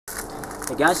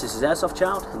Hey guys, this is Airsoft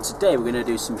Child, and today we're going to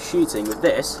do some shooting with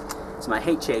this. It's my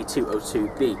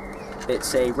HA-202B.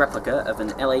 It's a replica of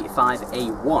an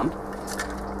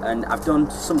L85A1, and I've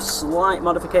done some slight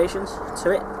modifications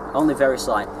to it, only very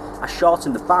slight. I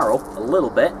shortened the barrel a little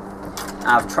bit.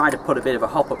 I've tried to put a bit of a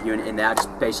hop-up unit in there. I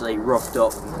just basically roughed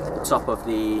up the top of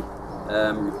the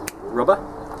rubber,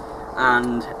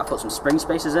 and I put some spring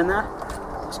spacers in there.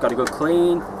 It's got a good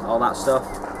clean, all that stuff,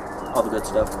 all the good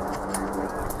stuff.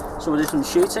 So we'll do some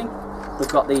shooting. We've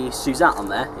got the Suzette on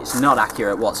there. It's not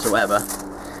accurate whatsoever.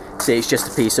 See, it's just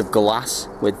a piece of glass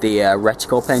with the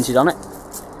reticle painted on it.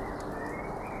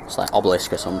 It's like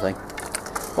obelisk or something.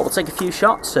 But we'll take a few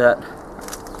shots.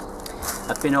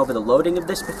 I've been over the loading of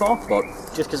this before, but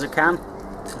just because I can,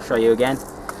 I'll show you again.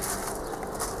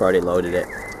 I've already loaded it.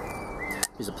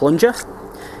 Here's a plunger.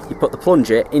 You put the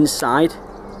plunger inside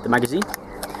the magazine,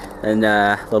 and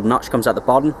a little notch comes out the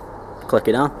bottom. Click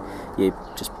it on. You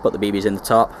just put the BBs in the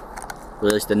top,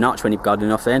 release the notch when you've got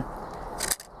enough in,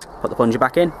 put the plunger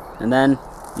back in, and then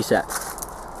you're set.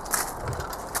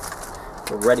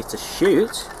 We're ready to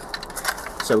shoot.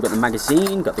 So we've got the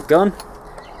magazine, got the gun,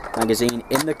 magazine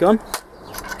in the gun.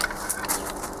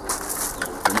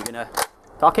 And you're gonna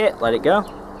cock it, let it go,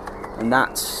 and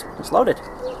it's loaded.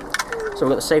 So we've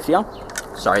got the safety on.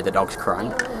 Sorry, the dog's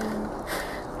crying.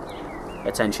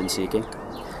 Attention seeking.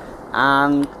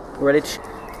 And we're ready to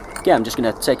yeah, I'm just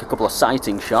going to take a couple of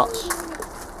sighting shots.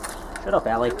 Shut up,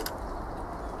 Ellie.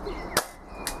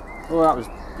 Oh, that was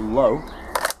low.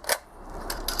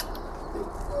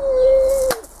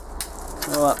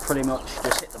 Oh, that pretty much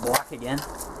just hit the black again.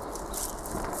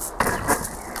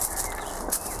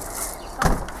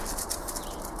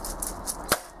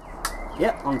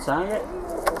 Yep, on target.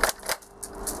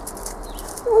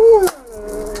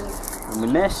 And we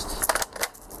missed.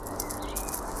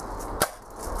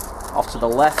 Off to the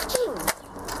left.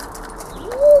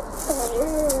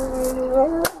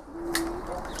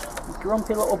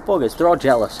 Grumpy little buggers, they're all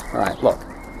jealous. Right, look.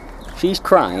 She's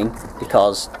crying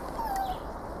because,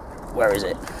 where is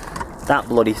it? That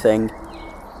bloody thing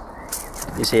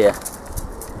is here.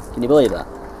 Can you believe that?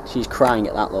 She's crying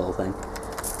at that little thing.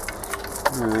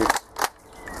 Alright.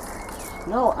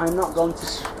 No, I'm not going to...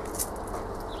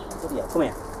 Yeah, come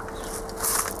here.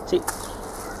 See?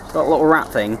 It's got a little rat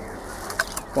thing.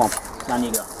 Come on, down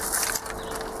you go.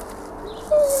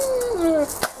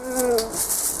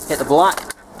 Hit the black.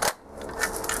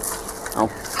 Oh,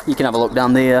 you can have a look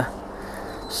down the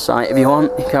sight if you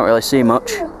want. You can't really see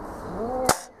much.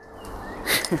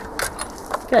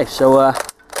 Okay, so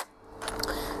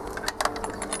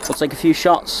we'll take a few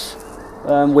shots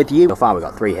with you. So far we've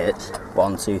got 3 hits.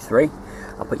 1, 2, 3.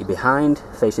 I'll put you behind,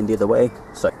 facing the other way.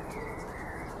 So.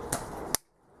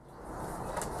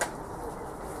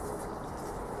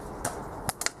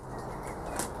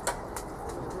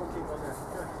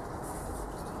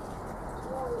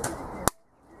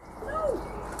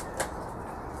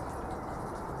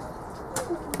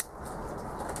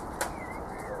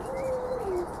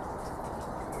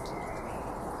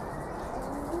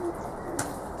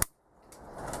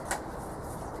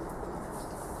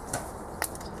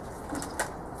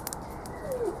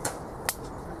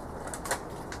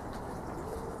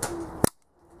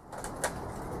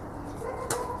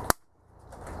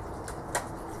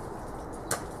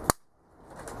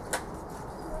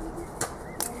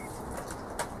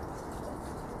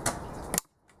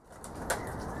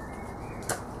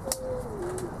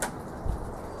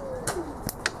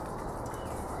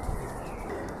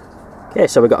 Okay,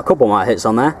 so we've got a couple more hits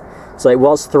on there. So it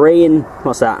was 3 and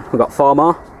what's that? We've got 4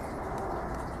 more.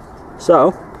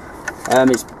 So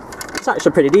it's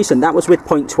actually pretty decent. That was with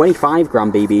 0.25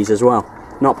 gram BBs as well,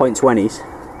 not 0.20s.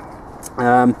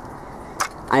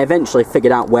 I eventually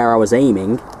figured out where I was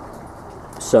aiming,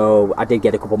 so I did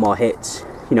get a couple more hits,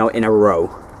 you know, in a row.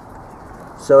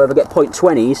 So if I get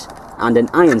 0.20s and an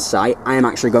iron sight, I am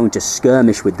actually going to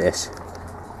skirmish with this.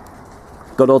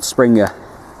 Good old Springer.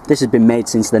 This has been made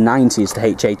since the 90s, the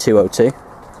HA-202.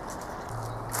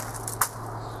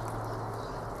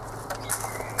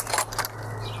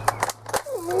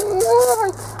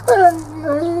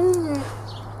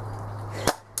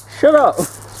 Shut up!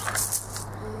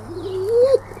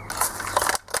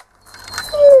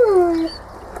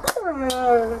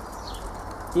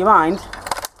 Do you mind?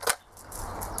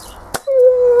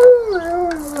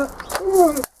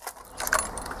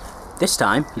 This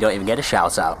time, you don't even get a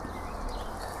shout out.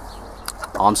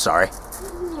 Oh, I'm sorry.